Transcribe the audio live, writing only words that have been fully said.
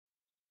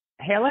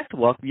Hey, I'd like to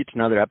welcome you to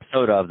another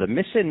episode of the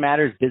Mission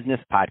Matters Business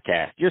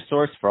Podcast, your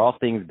source for all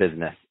things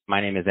business.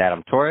 My name is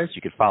Adam Torres.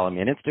 You can follow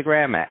me on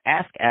Instagram at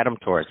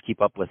AskAdamTorres. Keep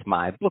up with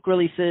my book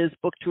releases,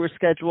 book tour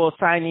schedule,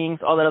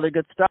 signings, all that other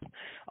good stuff.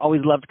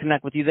 Always love to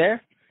connect with you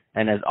there.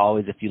 And as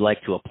always, if you'd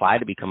like to apply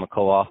to become a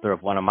co-author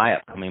of one of my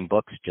upcoming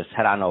books, just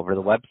head on over to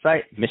the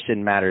website,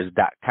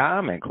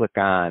 missionmatters.com, and click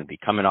on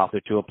Become an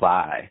Author to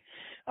apply.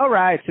 All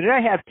right, so today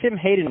I have Tim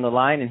Hayden on the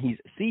line, and he's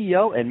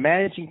CEO and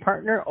Managing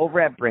Partner over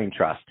at Brain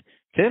Trust.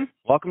 Tim,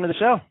 welcome to the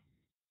show.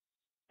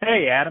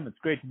 Hey, Adam. It's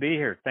great to be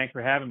here. Thanks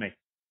for having me.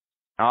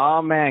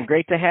 Oh, man,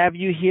 great to have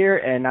you here,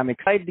 and I'm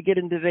excited to get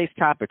into today's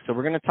topic. So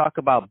we're going to talk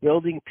about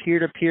building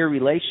peer-to-peer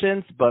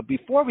relations, but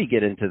before we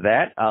get into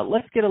that,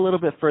 let's get a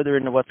little bit further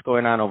into what's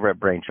going on over at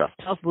Brain Trust.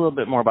 Tell us a little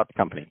bit more about the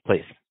company,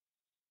 please.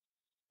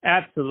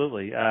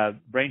 Absolutely.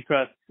 Brain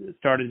Trust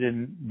started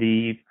in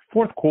the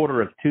fourth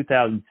quarter of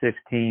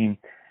 2016.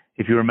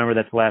 If you remember,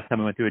 that's the last time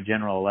we went through a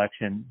general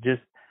election.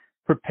 Just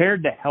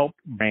prepared to help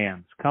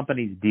brands,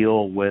 companies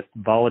deal with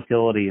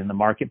volatility in the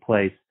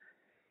marketplace,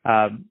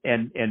 and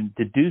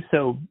to do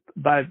so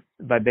by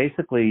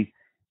basically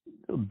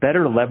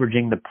better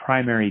leveraging the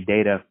primary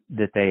data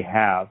that they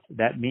have,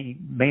 that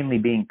mainly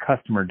being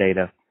customer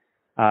data.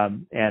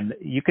 And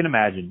you can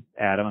imagine,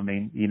 Adam, I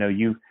mean,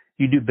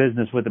 you do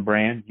business with a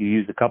brand, you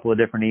use a couple of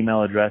different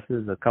email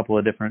addresses, a couple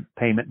of different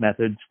payment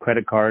methods,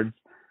 credit cards,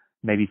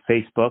 maybe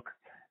Facebook,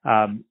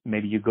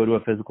 maybe you go to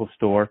a physical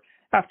store.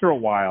 After a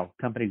while,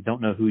 companies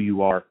don't know who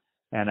you are,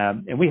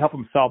 and we help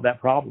them solve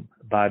that problem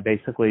by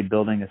basically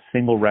building a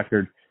single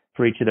record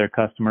for each of their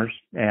customers,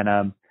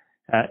 and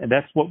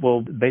that's what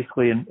will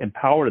basically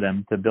empower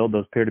them to build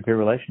those peer-to-peer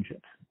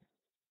relationships.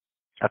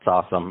 That's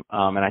awesome,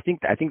 and I think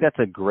that's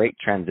a great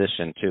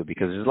transition too,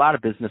 because there's a lot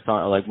of business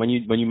owners, like when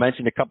you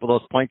mentioned a couple of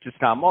those points just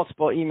now,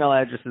 multiple email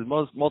addresses,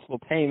 multiple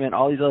payment,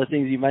 all these other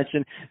things you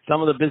mentioned.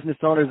 Some of the business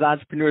owners,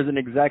 entrepreneurs, and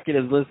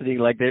executives listening,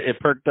 like it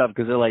perked up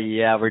because they're like,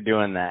 yeah, we're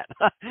doing that.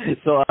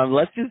 So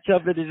let's just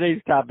jump into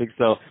today's topic.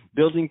 So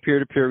building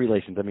peer-to-peer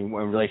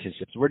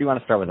relationships. Where do you want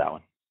to start with that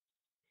one?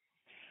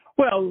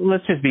 Well,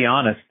 let's just be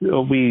honest.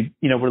 We're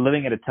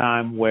living at a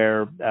time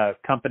where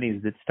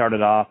companies that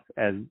started off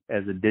as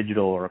a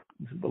digital, or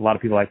a lot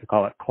of people like to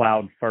call it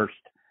cloud-first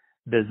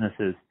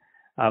businesses,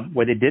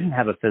 where they didn't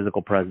have a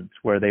physical presence,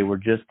 where they were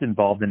just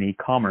involved in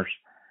e-commerce,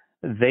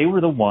 they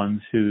were the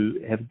ones who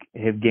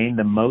have gained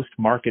the most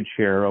market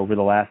share over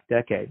the last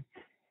decade.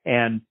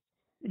 And,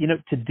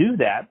 to do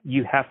that,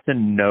 you have to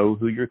know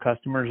who your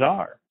customers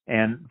are.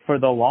 And for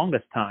the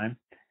longest time,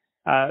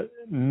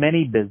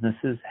 many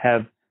businesses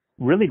have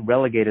really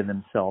relegated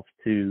themselves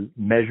to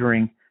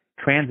measuring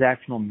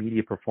transactional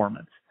media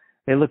performance.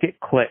 They look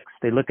at clicks,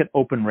 they look at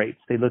open rates,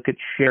 they look at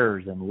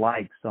shares and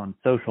likes on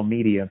social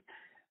media.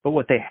 But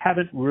what they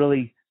haven't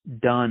really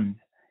done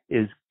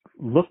is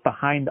look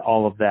behind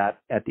all of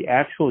that at the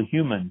actual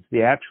humans,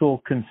 the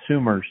actual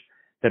consumers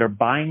that are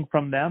buying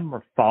from them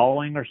or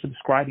following or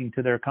subscribing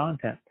to their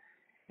content.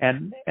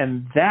 And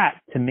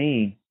that, to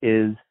me,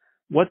 is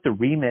what the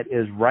remit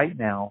is right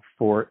now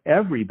for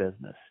every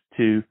business,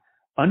 to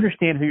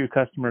understand who your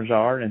customers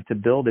are and to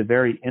build a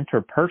very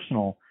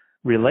interpersonal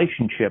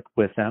relationship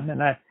with them.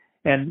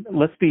 And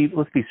let's be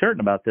certain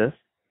about this.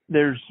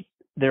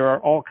 There are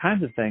all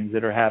kinds of things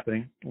that are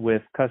happening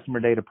with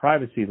customer data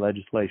privacy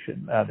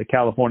legislation. The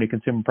California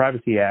Consumer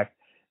Privacy Act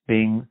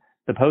being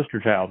the poster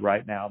child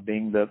right now,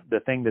 being the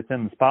thing that's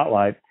in the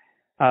spotlight,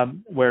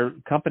 where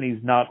companies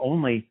not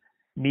only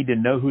need to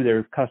know who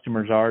their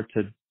customers are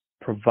to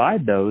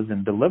provide those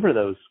and deliver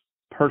those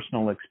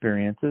personal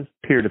experiences,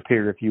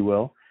 peer-to-peer, if you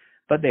will,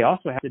 but they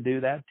also have to do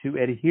that to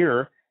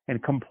adhere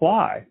and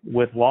comply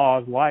with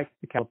laws like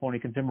the California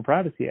Consumer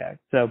Privacy Act.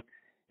 So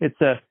it's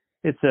a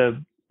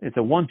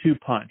 1-2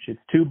 punch. It's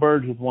two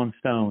birds with one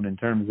stone in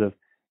terms of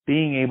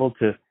being able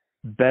to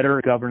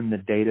better govern the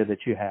data that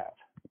you have.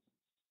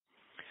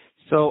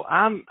 So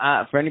I'm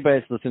for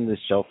anybody that's listened to this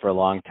show for a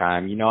long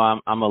time,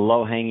 I'm a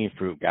low-hanging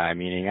fruit guy,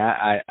 meaning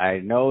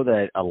I know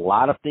that a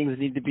lot of things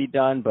need to be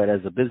done, but as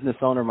a business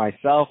owner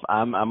myself,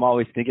 I'm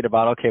always thinking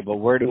about, okay, but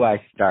where do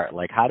I start?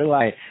 Like,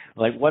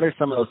 what are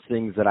some of those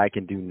things that I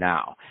can do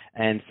now?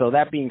 And so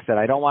that being said,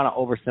 I don't want to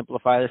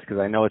oversimplify this because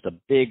I know it's a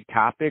big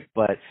topic,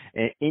 but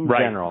in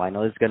general, I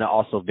know it's going to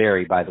also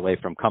vary, by the way,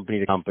 from company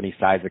to company,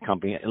 size of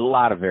company, a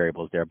lot of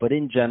variables there. But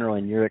in general,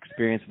 in your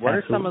experience, what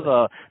are some of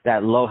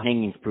that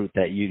low-hanging fruit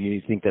that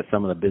you think that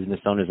some of the business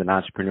owners and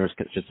entrepreneurs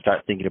should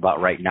start thinking about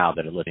right now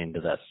that are looking into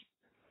this?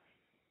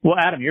 Well,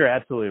 Adam, you're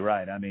absolutely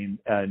right. I mean,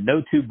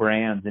 no two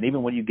brands, and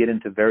even when you get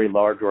into very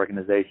large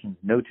organizations,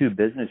 no two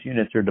business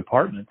units or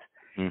departments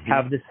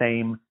have the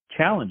same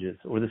challenges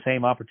or the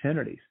same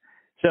opportunities.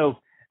 So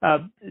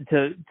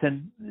to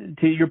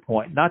your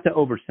point, not to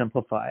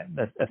oversimplify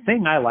it, a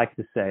thing I like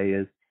to say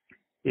is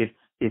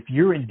if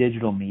you're in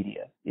digital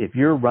media, if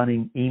you're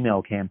running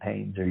email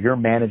campaigns or you're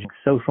managing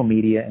social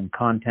media and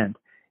content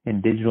in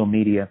digital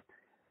media,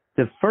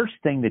 the first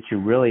thing that you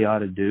really ought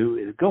to do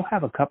is go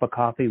have a cup of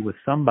coffee with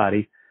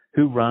somebody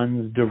who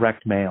runs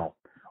direct mail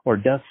or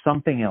does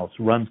something else,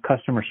 runs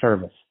customer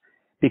service,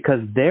 because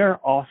they're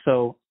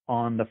also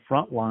on the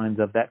front lines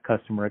of that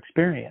customer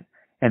experience.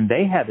 And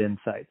they have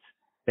insights.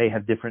 They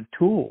have different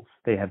tools.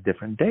 They have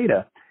different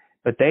data,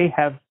 but they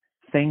have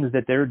things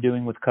that they're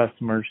doing with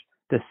customers,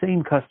 the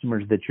same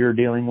customers that you're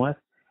dealing with.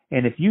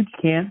 And if you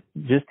can't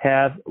just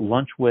have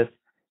lunch with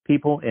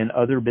people in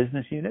other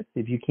business units,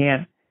 if you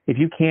can't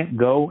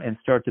go and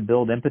start to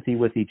build empathy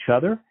with each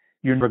other,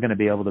 you're never going to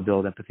be able to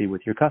build empathy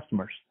with your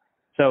customers.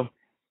 So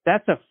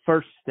that's a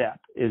first step,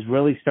 is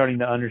really starting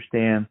to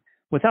understand,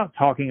 without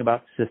talking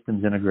about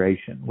systems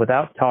integration,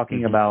 without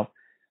talking about,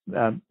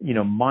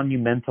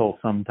 monumental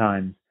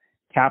sometimes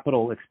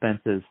capital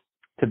expenses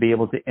to be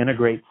able to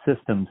integrate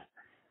systems.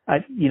 I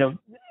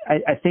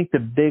think the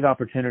big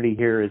opportunity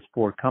here is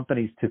for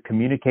companies to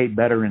communicate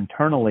better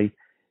internally,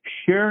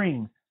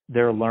 sharing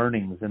their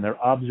learnings and their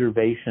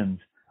observations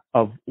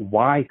of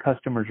why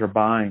customers are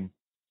buying,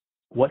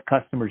 what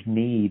customers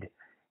need.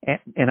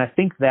 And I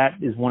think that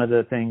is one of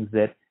the things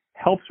that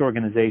helps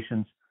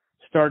organizations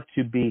start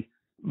to be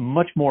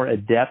much more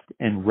adept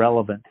and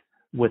relevant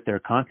with their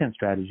content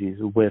strategies,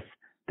 with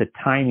the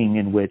timing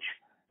in which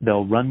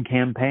they'll run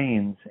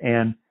campaigns,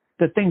 and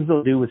the things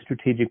they'll do with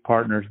strategic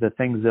partners, the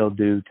things they'll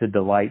do to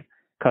delight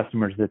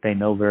customers that they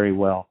know very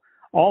well.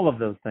 All of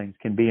those things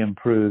can be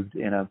improved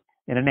in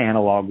an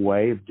analog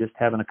way of just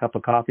having a cup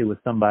of coffee with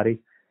somebody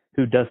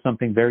who does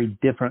something very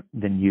different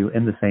than you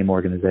in the same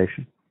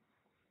organization.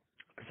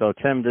 So,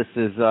 Tim, this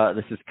is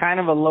kind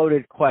of a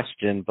loaded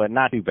question, but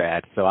not too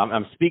bad. So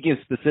I'm speaking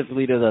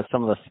specifically to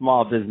some of the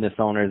small business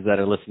owners that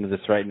are listening to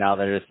this right now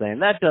that are saying,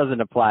 that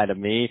doesn't apply to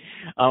me.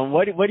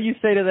 What do you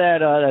say to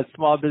that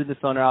small business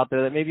owner out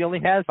there that maybe only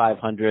has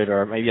 500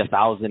 or maybe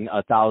 1,000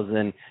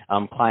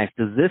 clients?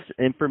 Does this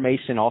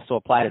information also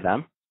apply to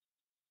them?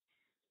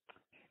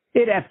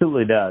 It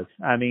absolutely does.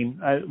 I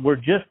mean, we're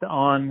just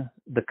on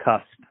the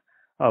cusp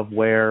of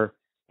where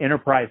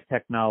enterprise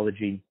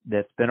technology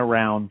that's been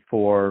around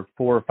for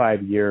 4 or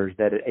 5 years,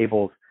 that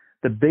enables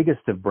the biggest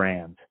of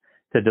brands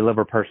to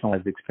deliver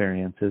personalized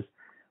experiences.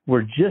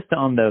 We're just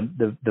on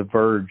the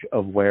verge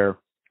of where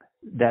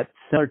that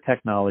similar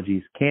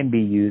technologies can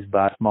be used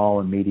by small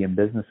and medium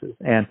businesses.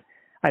 And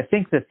I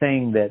think the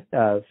thing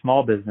that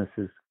small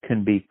businesses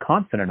can be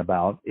confident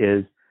about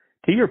is,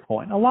 to your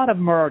point, a lot of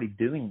them are already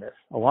doing this.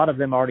 A lot of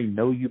them already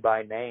know you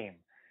by name.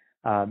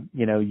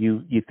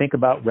 You think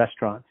about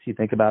restaurants, you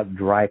think about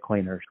dry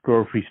cleaners,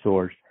 grocery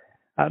stores.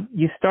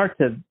 You start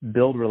to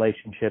build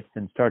relationships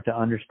and start to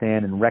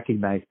understand and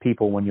recognize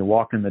people when you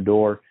walk in the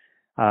door.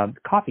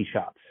 Coffee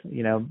shops,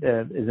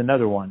 is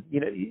another one.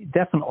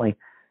 Definitely,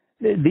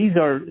 these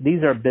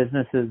are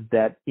businesses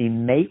that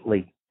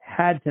innately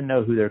had to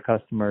know who their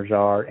customers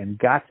are and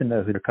got to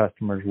know who their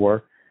customers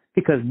were,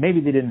 because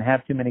maybe they didn't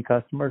have too many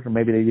customers, or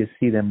maybe they just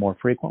see them more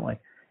frequently.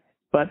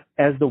 But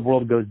as the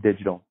world goes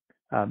digital,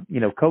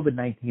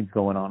 COVID-19 is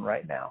going on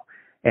right now,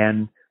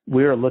 and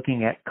we're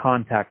looking at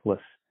contactless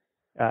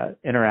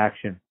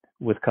interaction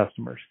with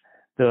customers.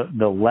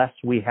 The less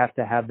we have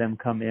to have them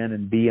come in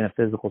and be in a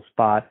physical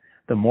spot,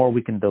 the more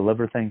we can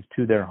deliver things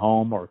to their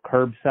home or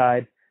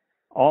curbside.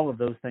 All of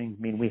those things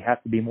mean we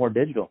have to be more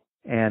digital.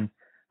 And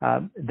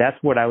that's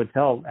what I would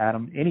tell,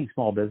 Adam, any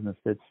small business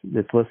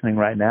that's listening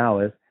right now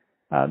is,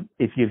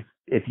 if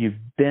you've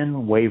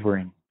been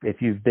wavering, if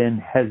you've been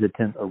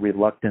hesitant or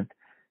reluctant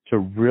to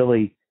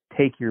really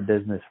take your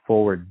business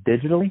forward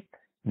digitally,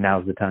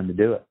 now's the time to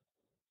do it.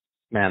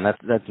 Man,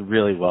 that's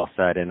really well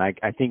said. And I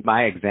think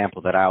my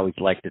example that I always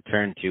like to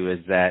turn to is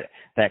that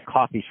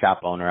coffee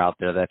shop owner out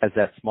there that has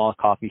that small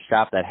coffee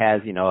shop that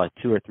has, a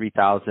 2,000 or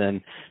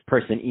 3,000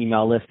 person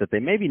email list that they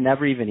maybe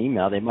never even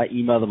email. They might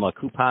email them a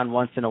coupon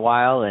once in a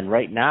while. And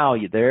right now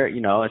they're,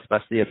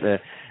 especially if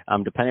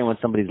depending on when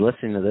somebody's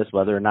listening to this,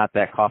 whether or not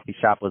that coffee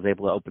shop was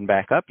able to open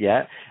back up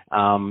yet.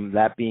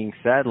 That being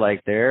said,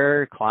 like,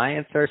 their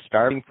clients are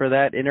starving for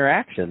that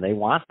interaction. They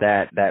want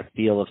that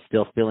feel of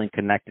still feeling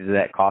connected to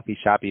that coffee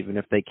shop, even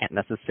if they can't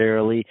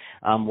necessarily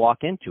walk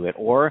into it,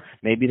 or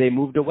maybe they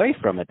moved away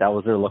from it. That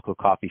was their local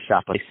coffee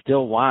shop, but they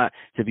still want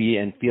to be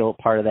and feel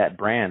part of that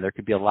brand. There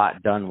could be a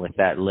lot done with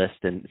that list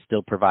and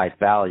still provide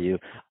value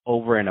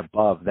over and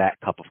above that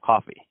cup of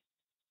coffee.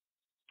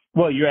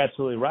 Well, you're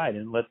absolutely right.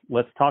 And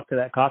let's talk to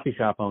that coffee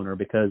shop owner,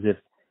 because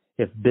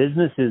if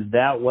business is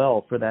that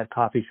well for that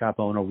coffee shop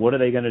owner, what are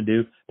they going to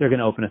do? They're going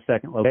to open a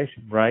second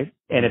location, right?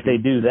 And if they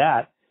do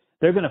that,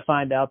 they're going to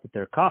find out that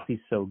their coffee's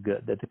so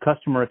good, that the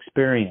customer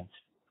experience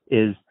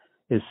is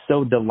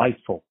so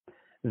delightful,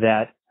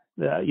 that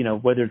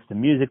whether it's the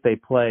music they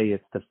play,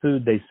 it's the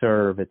food they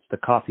serve, it's the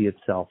coffee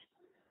itself,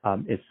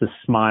 it's the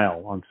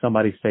smile on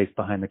somebody's face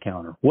behind the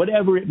counter,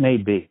 whatever it may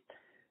be.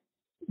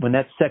 When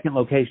that second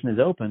location is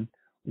open,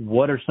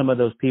 what are some of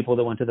those people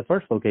that went to the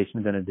first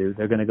location going to do?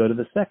 They're going to go to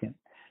the second.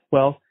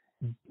 Well,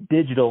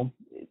 digital,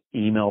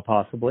 email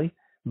possibly,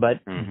 but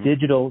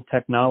digital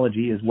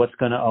technology is what's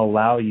going to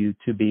allow you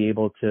to be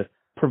able to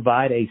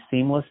provide a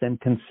seamless and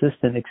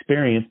consistent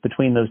experience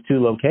between those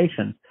two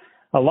locations.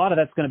 A lot of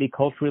that's going to be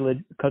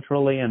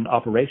culturally and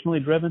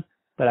operationally driven,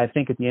 but I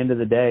think at the end of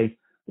the day,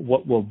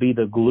 what will be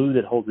the glue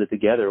that holds it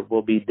together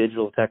will be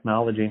digital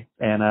technology.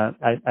 And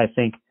I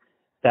think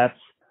that's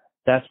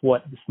That's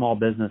what the small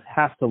business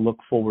has to look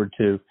forward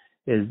to,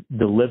 is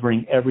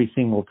delivering every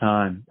single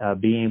time,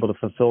 being able to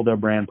fulfill their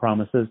brand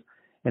promises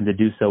and to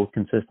do so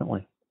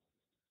consistently.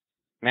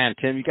 Man,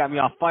 Tim, you got me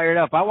all fired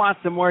up. I want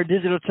some more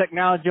digital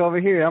technology over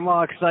here. I'm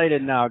all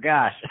excited now.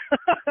 Gosh.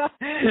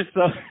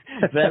 So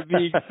that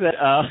being said,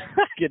 I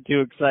get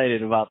too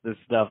excited about this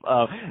stuff.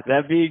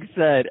 That being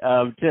said,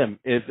 Tim,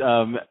 it's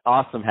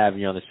awesome having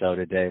you on the show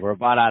today. We're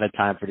about out of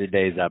time for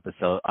today's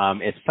episode.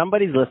 If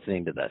somebody's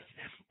listening to this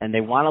and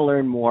they want to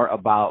learn more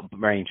about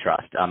Brain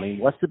Trust, I mean,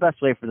 what's the best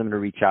way for them to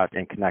reach out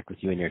and connect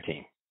with you and your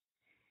team?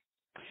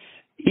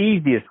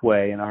 Easiest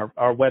way, and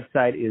our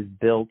website is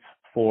built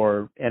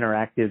for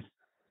interactive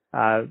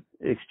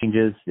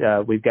exchanges.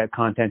 We've got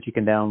content you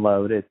can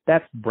download.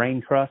 That's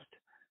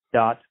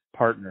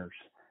braintrust.partners.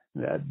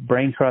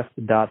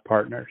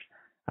 Braintrust.partners.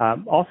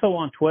 Also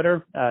on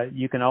Twitter,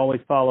 you can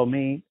always follow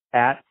me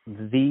at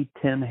the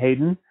Tim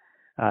Hayden,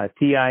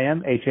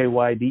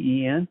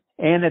 TimHayden,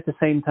 and at the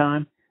same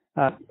time,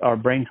 our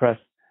Brain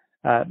Trust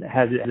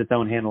has its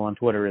own handle on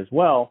Twitter as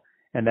well,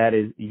 and that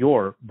is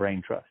Your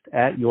Brain Trust,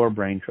 at Your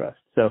Brain Trust.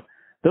 So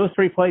those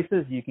three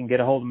places, you can get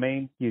a hold of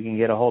me, you can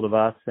get a hold of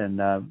us, and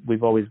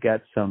we've always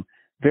got some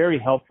very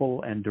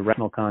helpful and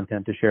directional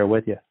content to share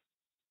with you.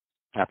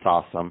 That's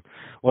awesome.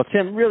 Well,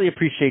 Tim, really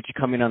appreciate you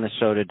coming on the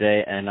show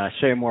today and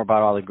sharing more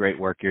about all the great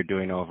work you're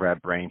doing over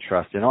at Brain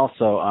Trust, and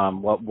also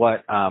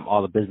what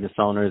all the business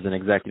owners and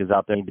executives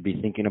out there need to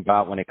be thinking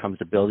about when it comes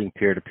to building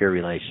peer-to-peer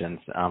relations.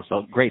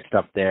 So great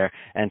stuff there.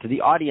 And to the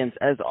audience,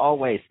 as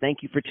always,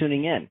 thank you for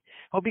tuning in.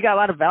 Hope you got a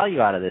lot of value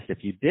out of this.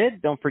 If you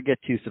did, don't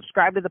forget to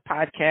subscribe to the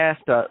podcast,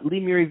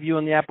 leave me a review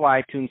in the Apple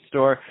iTunes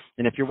store,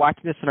 and if you're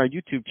watching this on our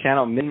YouTube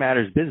channel, Min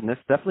Matters Business,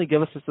 definitely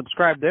give us a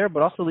subscribe there,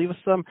 but also leave us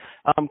some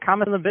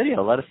comment on the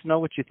video. Let us know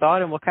what you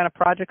thought and what kind of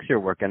projects you're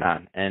working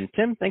on. And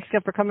Tim, thanks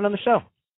again for coming on the show.